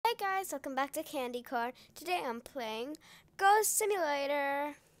guys, welcome back to Candy Car. Today I'm playing Ghost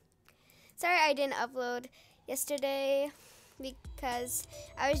Simulator. Sorry I didn't upload yesterday because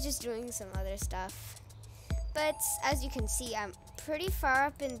I was just doing some other stuff. But as you can see, I'm pretty far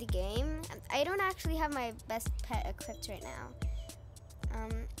up in the game. I don't actually have my best pet equipped right now.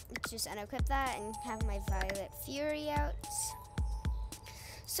 Let's just unequip that and have my Violet Fury out.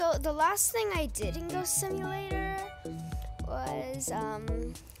 So the last thing I did in Ghost Simulator was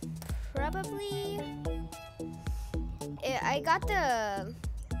probably I got the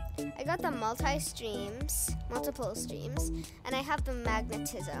multiple streams, and I have the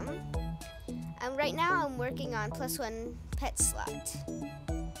magnetism. And right now I'm working on +1 pet slot.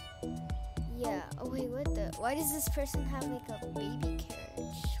 Yeah. Oh wait, what the? Why does this person have like a baby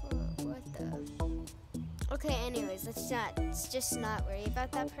carriage? What the? Okay. Anyways, let's just not worry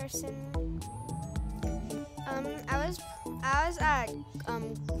about that person.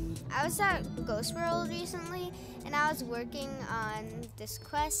 I was at Ghost World recently, and I was working on this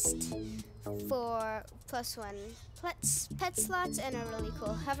quest for +1 pet slots and a really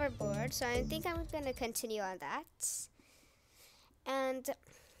cool hoverboard. So I think I'm gonna continue on that. And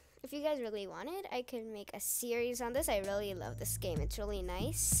if you guys really wanted, I could make a series on this. I really love this game. It's really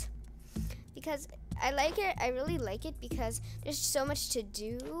nice because I like it. I really like it because there's so much to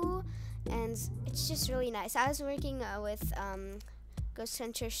do. And it's just really nice. I was working with Ghost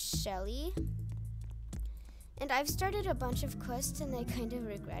Hunter Shelly, and I've started a bunch of quests, and I kind of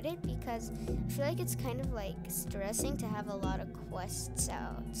regret it because I feel like it's kind of like stressing to have a lot of quests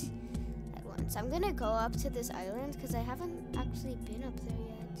out at once. I'm gonna go up to this island because I haven't actually been up there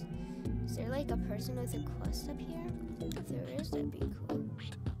yet. Is there like a person with a quest up here? If there is, that'd be cool.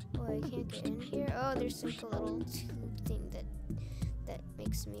 Oh, I can't get in here. Oh, there's like a little tube thing that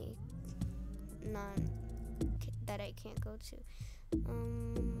makes me that I can't go to.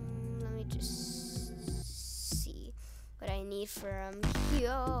 Let me just see what I need for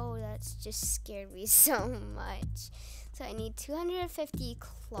yo, that's just scared me so much. So I need 250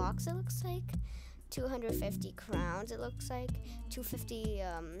 clocks, it looks like, 250 crowns, it looks like, 250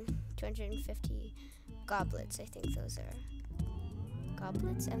 goblets. I think those are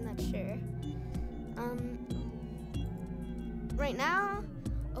goblets, I'm not sure. Right now,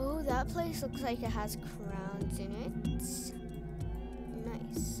 oh, that place looks like it has crowns in it.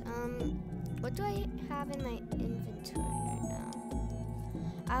 Nice. What do I have in my inventory right now?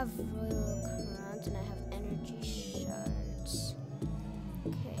 I have royal crowns and I have energy shards.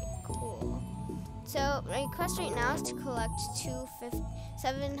 Okay, cool. So my quest right now is to collect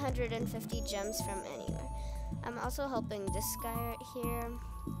 750 gems from anywhere. I'm also helping this guy right here.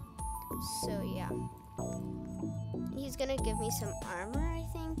 So yeah. He's gonna give me some armor, I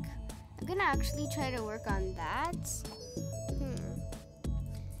think. I'm gonna actually try to work on that.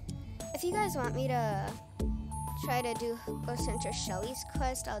 If you guys want me to try to do Ghost Hunter Shelly's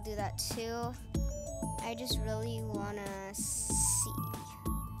quest, I'll do that too. I just really wanna see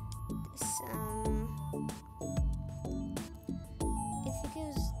this. I think it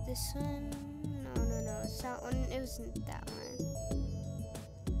was this one. No, it's that one. It wasn't that one.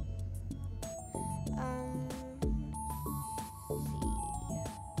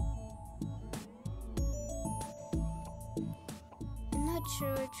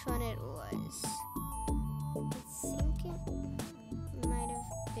 Sure which one it was. I think it might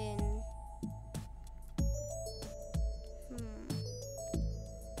have been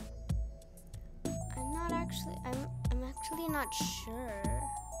I'm actually not sure.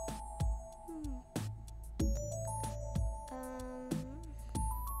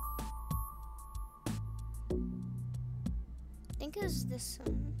 I think it was this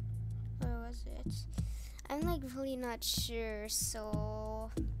one. Or was it? I'm like really not sure, so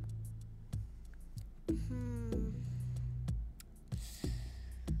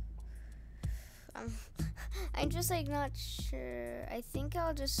I'm just like not sure. I think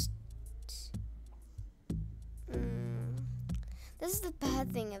I'll just this is the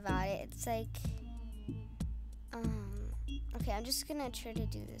bad thing about it. It's like okay, I'm just gonna try to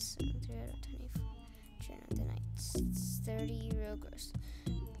do this. 3 out of 24. Turn of the nights. It's 30 rogue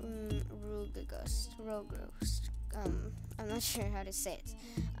ghost. I'm not sure how to say it.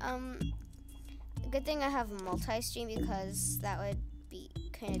 Good thing I have a multi-stream because that would be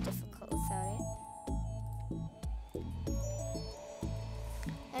kind of difficult without it.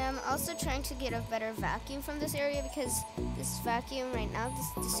 And I'm also trying to get a better vacuum from this area because this vacuum right now,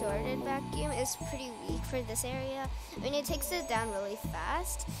 this distorted vacuum, is pretty weak for this area. I mean, it takes it down really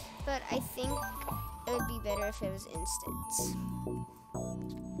fast, but I think it would be better if it was instant.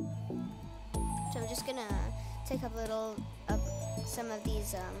 So I'm just gonna take a little some of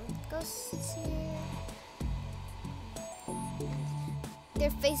these ghosts here.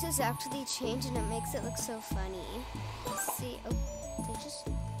 Their faces actually change and it makes it look so funny. See, oh,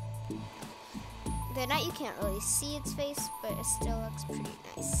 they're not, you can't really see its face, but it still looks pretty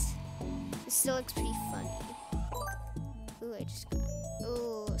nice. It still looks pretty funny. Ooh, I just got,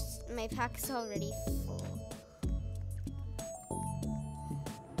 ooh, my pack is already full.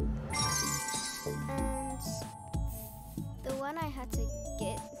 And the one I had to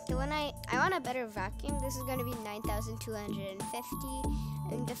get, I want a better vacuum. This is gonna be 9,250.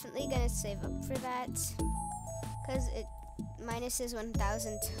 I'm definitely gonna save up for that because it minuses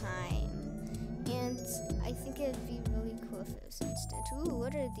 1,000 time. And I think it would be really cool if it was instant. Ooh,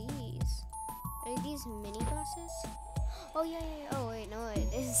 what are these? Are these mini bosses? Oh yeah. Oh wait, no it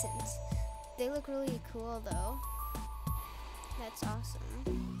isn't. They look really cool though. That's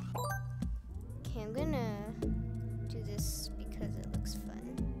awesome. Okay, I'm gonna do this because it looks fun.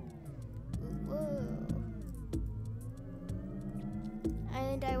 Whoa.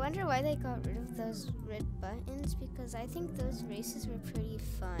 And I wonder why they got rid of those red buttons, because I think those races were pretty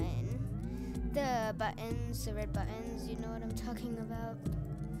fun. The buttons, the red buttons, you know what I'm talking about.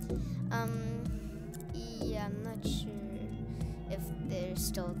 Yeah, I'm not sure if they're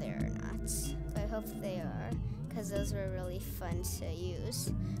still there or not, but I hope they are, because those were really fun to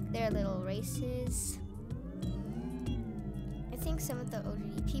use. They're little races. I think some of the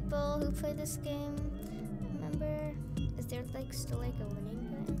OG people who play this game remember. Is there like still like a winning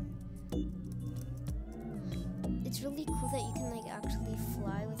button? It's really cool that you can like actually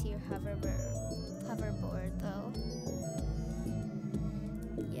fly with your hoverboard though.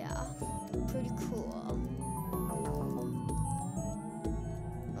 Yeah, pretty cool.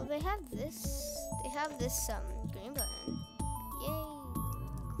 Well, they have this green button. Yay,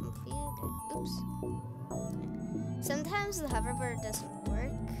 completed. Oops. Sometimes the hoverboard doesn't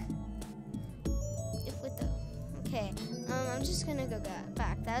work. Okay, I'm just gonna go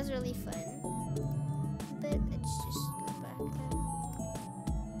back. That was really fun. But let's just go back now.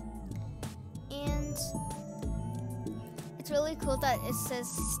 And it's really cool that it says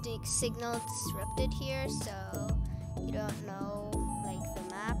signal disrupted here, so you don't know like the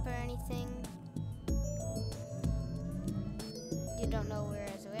map or anything. You don't know where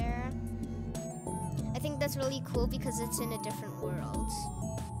is where. I think that's really cool because it's in a different world.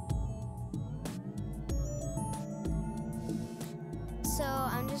 So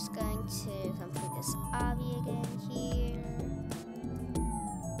I'm just going to complete this obby again here.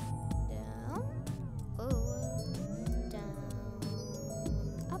 Down. Oh. Down.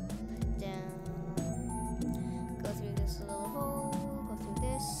 Up. Down. Go through this little hole. Go through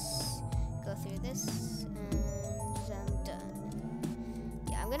this. Go through this. And I'm done.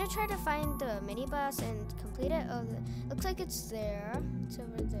 Yeah, I'm gonna try to find the mini boss and complete it. Oh, looks like it's there. It's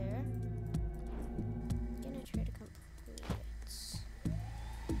over there. I'm gonna try to complete it.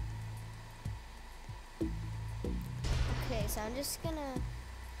 Okay, so I'm just gonna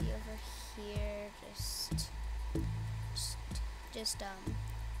be over here, just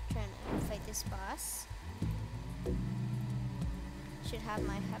trying to fight this boss. Should have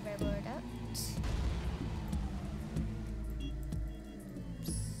my hoverboard out.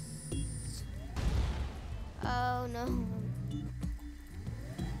 Oh no.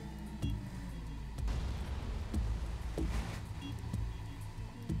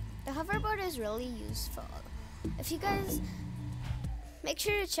 The hoverboard is really useful. If you guys make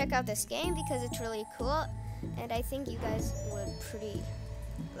sure to check out this game because it's really cool, and I think you guys would pretty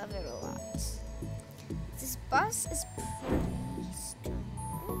love it a lot. This boss is pretty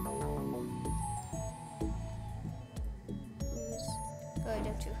strong. Oops, going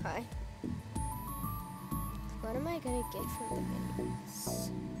up too high. What am I gonna get from the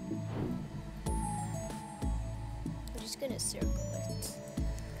minis? I'm just gonna circle it.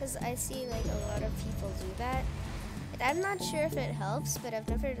 Because I see like a lot of people do that. And I'm not sure if it helps, but I've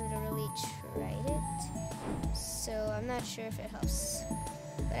never literally tried it. So I'm not sure if it helps.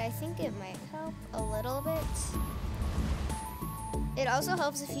 But I think it might help a little bit. It also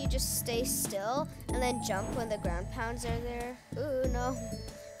helps if you just stay still and then jump when the ground pounds are there. Ooh, no.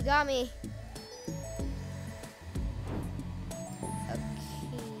 You got me.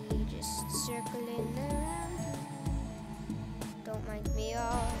 Okay, just circling around. Don't mind me,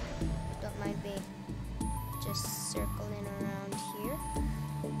 y'all. Don't mind me. Just circling around here.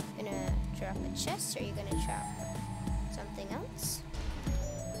 Gonna drop a chest, or are you gonna drop something else?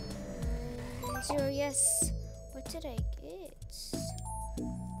 0, yes. What did I get?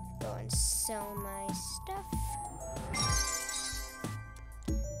 Go and sell my stuff.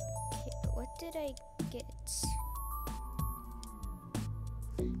 Okay, what did I get?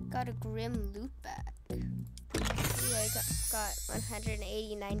 got a grim loot bag. Ooh, I got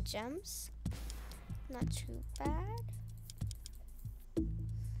 189 gems. Not too bad.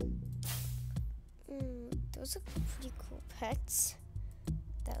 Those are pretty cool pets.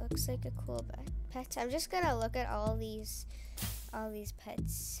 That looks like a cool pet. I'm just gonna look at all these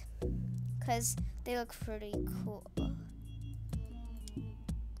pets because they look pretty cool.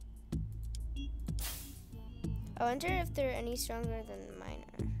 I wonder if they're any stronger than mine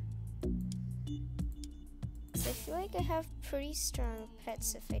are. Because I feel like I have pretty strong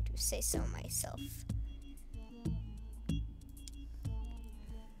pets if I do say so myself.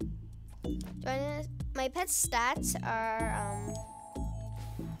 My pet's stats are,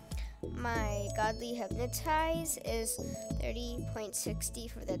 my godly hypnotize is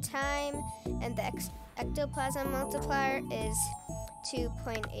 30.60 for the time, and the ectoplasm multiplier is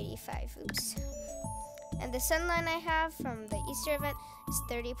 2.85. Oops. And the sunline I have from the Easter event is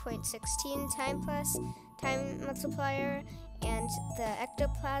 30.16 time multiplier, and the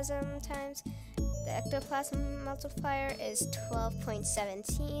ectoplasm multiplier is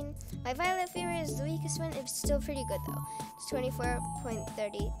 12.17. My violet fever is the weakest one. It's still pretty good though. It's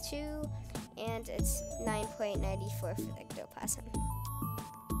 24.32, and it's 9.94 for the ectoplasm.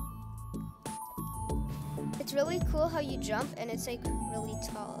 It's really cool how you jump, and it's like really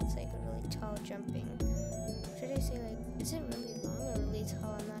tall. It's like a really tall jumping. Should I say like, is it really long or really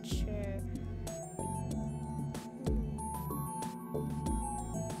tall? I'm not sure.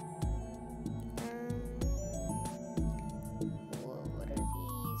 Whoa, what are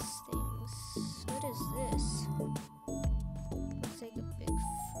these things? What is this? Looks like a big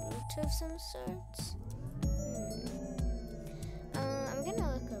fruit of some sorts. I'm gonna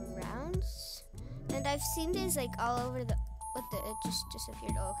look around. And I've seen these like all over the, it just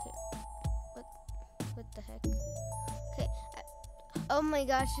disappeared. Oh, okay. What the heck? Okay. Oh my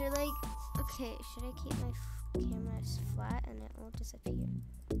gosh, you're like, okay, should I keep my cameras flat and it won't disappear?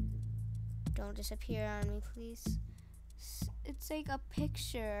 Don't disappear on me, please. It's like a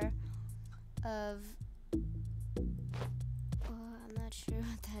picture of, I'm not sure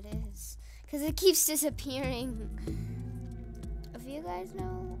what that is, because it keeps disappearing. If you guys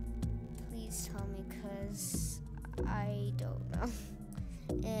know, please tell me, because I don't know.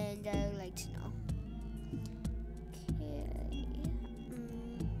 And I would like to know.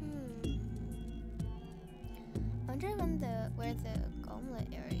 I wonder where the goblet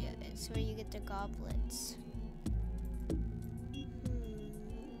area is, where you get the goblets.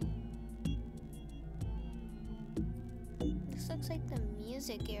 This looks like the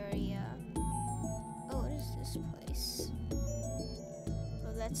music area. Oh, what is this place?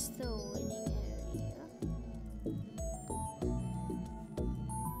 Oh, that's the winning area.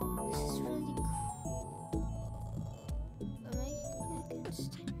 This is really cool. Am I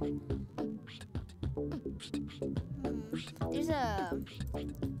against it? There's a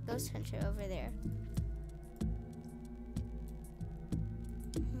ghost hunter over there.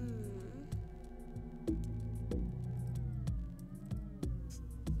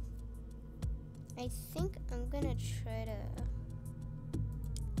 I think I'm gonna try to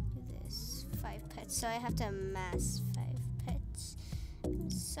do this. 5 pets, so I have to amass 5 pets. I'm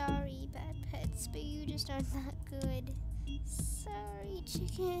sorry, bad pets, but you just aren't that good. Sorry,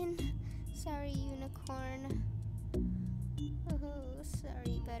 chicken. Sorry, unicorn. Oh,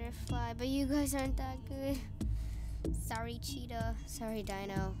 sorry, butterfly, but you guys aren't that good. Sorry, cheetah. Sorry,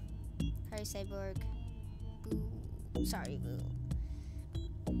 dino. Sorry, cyborg. Boo. Sorry, boo.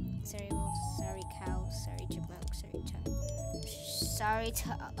 Sorry, wolf. Sorry, cow. Sorry, chipmunk. Sorry, tiger. Sorry,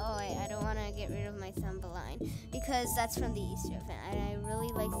 oh, wait, I don't want to get rid of my Thumbline because that's from the Easter event, and I really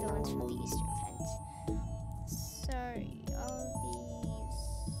like the ones from the Easter event. Sorry, all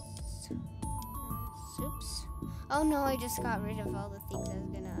these. Oops. Oh no, I just got rid of all the things I was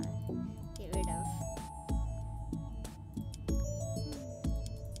gonna get rid of.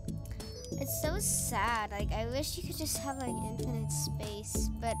 It's so sad. Like, I wish you could just have like infinite space,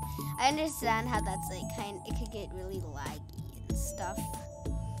 but I understand how that's like it could get really laggy and stuff.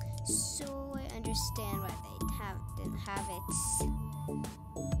 So I understand why they didn't have it.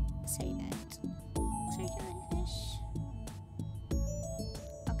 Sorry, that. Sorry, jellyfish.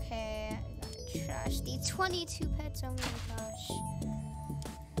 Okay, I gotta trash these 22 pets. Oh my gosh.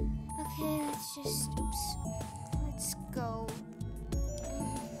 Okay, let's go.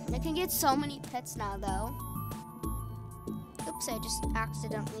 I can get so many pets now, though. Oops, I just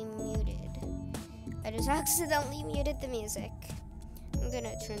accidentally muted. I just accidentally muted the music. I'm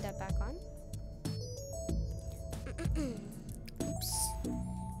gonna turn that back on. Oops.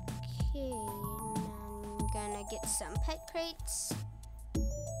 Okay, now I'm gonna get some pet crates.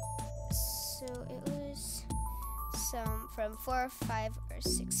 from 4, 5, or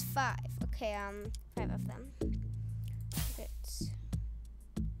 6, 5. Okay, 5 of them. Good.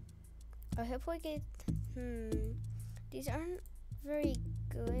 I hope we get, these aren't very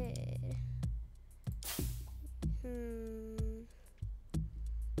good.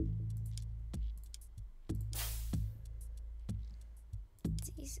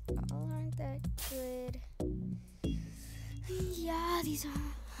 These all aren't that good. Yeah, these are,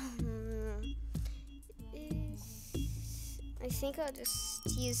 I think I'll just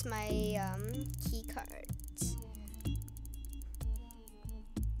use my key cards.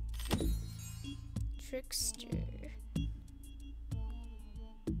 Trickster.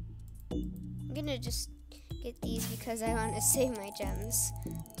 I'm gonna just get these because I want to save my gems.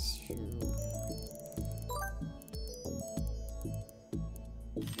 2.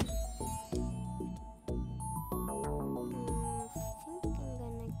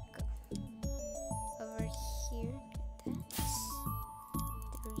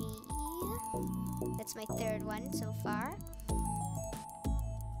 That's my third one so far.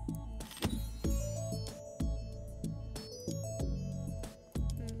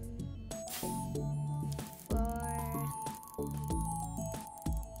 4,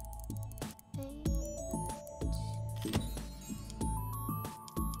 8,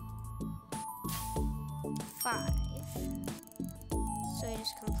 5. So I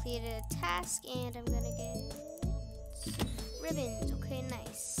just completed a task and I'm gonna get ribbons. Okay,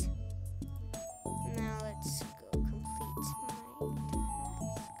 nice. Now let's go complete my task.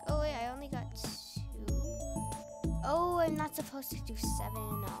 Oh wait, I only got 2. Oh, I'm not supposed to do 7.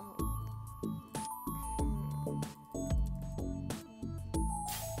 Oh.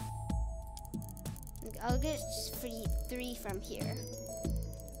 I'll get 3 from here.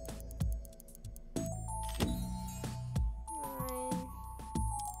 1,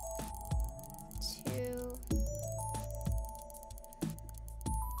 2.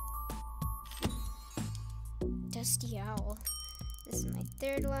 Dusty Owl. This is my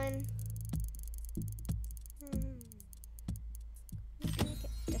third one. I'm gonna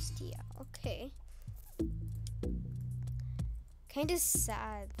get Dusty Owl. Okay. Kind of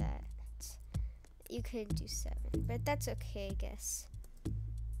sad that you could do 7, but that's okay, I guess.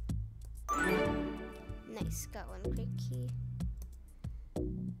 Nice, got 1 quick key.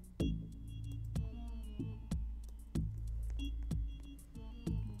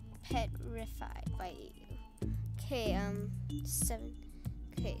 Petrified by you. Okay, 7.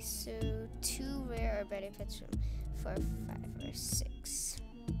 Okay, so 2 rare or better pets from 4, 5, or 6.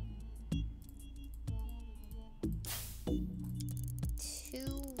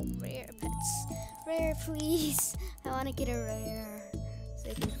 2 rare pets. Rare, please. I want to get a rare so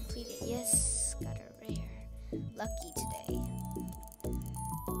I can complete it. Yes, got a rare. Lucky today.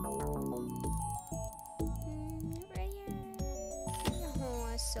 Rare. Oh, I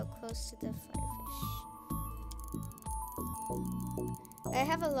was so close to the firefish. I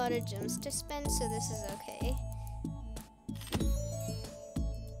have a lot of gems to spend, so this is okay.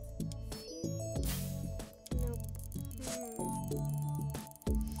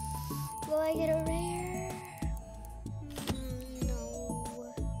 Will I get a rare? No.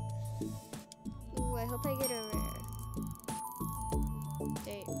 Ooh, I hope I get a rare.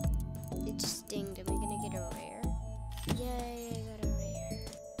 It just dinged. Am I gonna get a rare? Yay, I got a rare.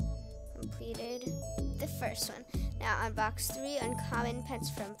 Completed the first one. Now on box 3, uncommon pets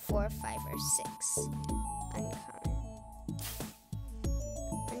from 4, 5, or 6. Uncommon.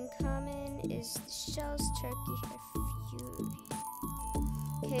 Uncommon is the shells, turkey, or fury.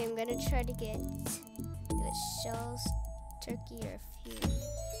 Okay, I'm gonna try to get the shells, turkey, or fury.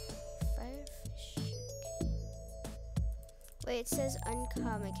 Firefish. Okay. Wait, it says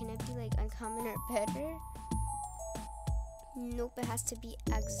uncommon. Can it be like uncommon or better? Nope, it has to be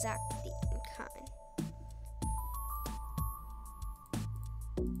exactly uncommon.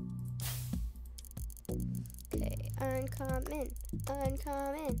 Okay, uncommon,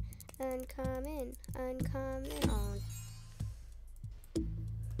 uncommon, uncommon, uncommon. Oh.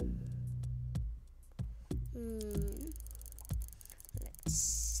 Let's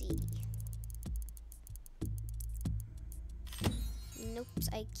see. Nope,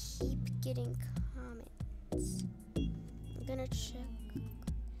 I keep getting comments. I'm gonna check.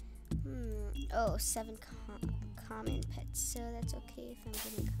 Oh, 7 common pets, so that's okay if I'm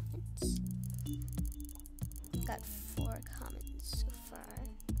getting comments. Got 4 comments so far.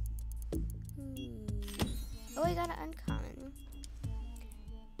 Oh, I got an uncommon.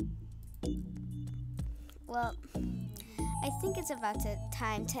 Well, I think it's about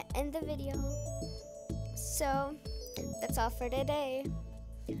time to end the video. So, that's all for today.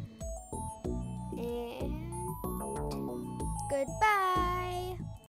 And Goodbye.